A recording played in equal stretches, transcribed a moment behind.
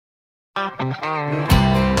Hi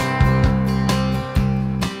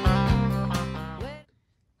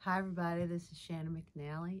everybody, this is Shannon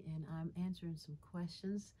McNally, and I'm answering some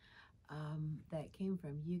questions that came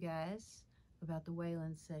from you guys about the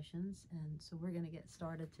Waylon Sessions. And so we're going to get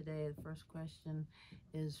started today. The first question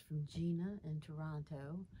is from Gina in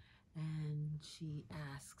Toronto, and she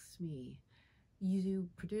asks me, you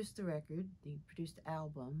produced the record, you produced the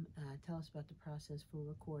album. Tell us about the process for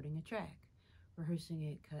recording a track, rehearsing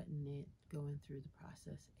it, cutting it, going through the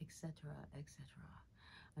process, etc., etc.,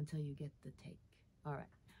 until you get the take. All right.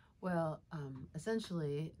 Well,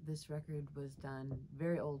 essentially, this record was done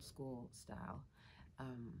very old school style.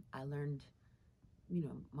 I learned, you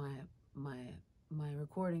know, my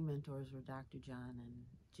recording mentors were Dr. John and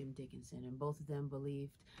Jim Dickinson, and both of them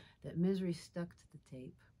believed that misery stuck to the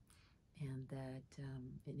tape, and that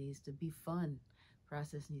it needs to be fun.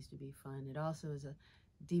 Process needs to be fun. It also is a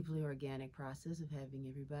deeply organic process of having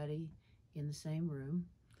everybody in the same room.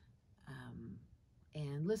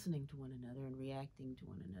 And listening to one another and reacting to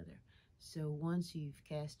one another. So once you've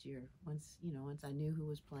cast once I knew who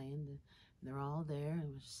was playing, they're all there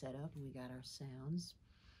and was set up and we got our sounds.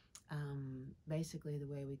 Basically the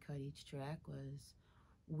way we cut each track was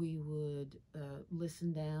we would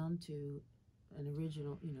listen down to an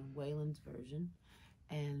original, Waylon's version,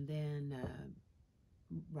 and then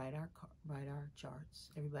write our charts.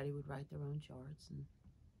 Everybody would write their own charts, and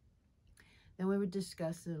then we would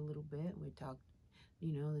discuss it a little bit. We'd talk.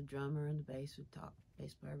 The drummer and the bass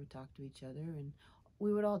player would talk to each other, and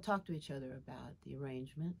we would all talk to each other about the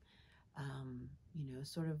arrangement.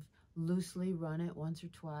 Sort of loosely run it once or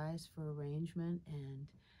twice for arrangement, and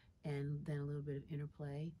then a little bit of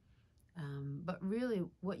interplay. But really,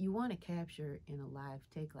 what you want to capture in a live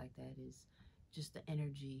take like that is just the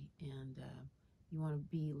energy, and you want to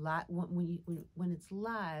be live. When it's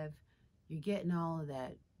live, you're getting all of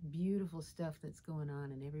that beautiful stuff that's going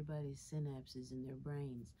on in everybody's synapses in their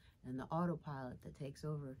brains, and the autopilot that takes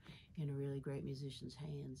over in a really great musician's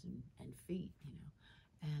hands and feet,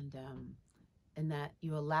 and that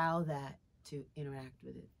you allow that to interact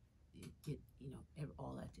with it,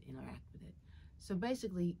 all that to interact with it. So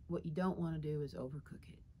basically, what you don't want to do is overcook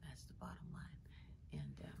it. That's the bottom line.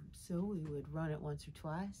 And so we would run it once or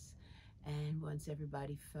twice, and once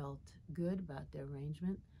everybody felt good about the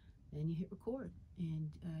arrangement, then you hit record and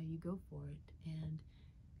you go for it,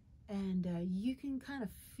 and you can kind of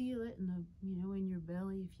feel it in your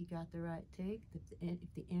belly if you got the right take. If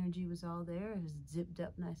the energy was all there, it was zipped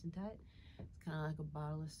up nice and tight. It's kind of like a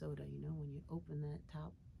bottle of soda, when you open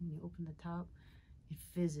the top, it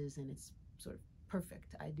fizzes and it's sort of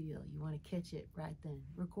perfect, ideal. You want to catch it right then.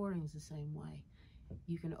 Recording is the same way.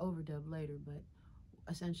 You can overdub later, but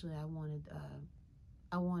essentially I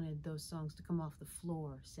wanted those songs to come off the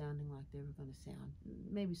floor sounding like they were going to sound.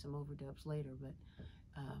 Maybe some overdubs later, but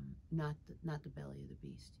not the belly of the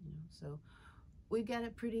beast, So we got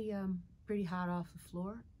it pretty hot off the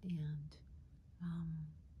floor,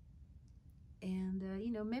 and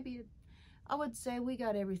maybe I would say we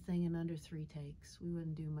got everything in under 3 takes. We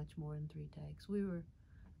wouldn't do much more than 3 takes. We're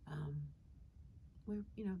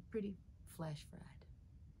pretty flash fried.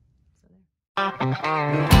 So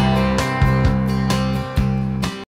there.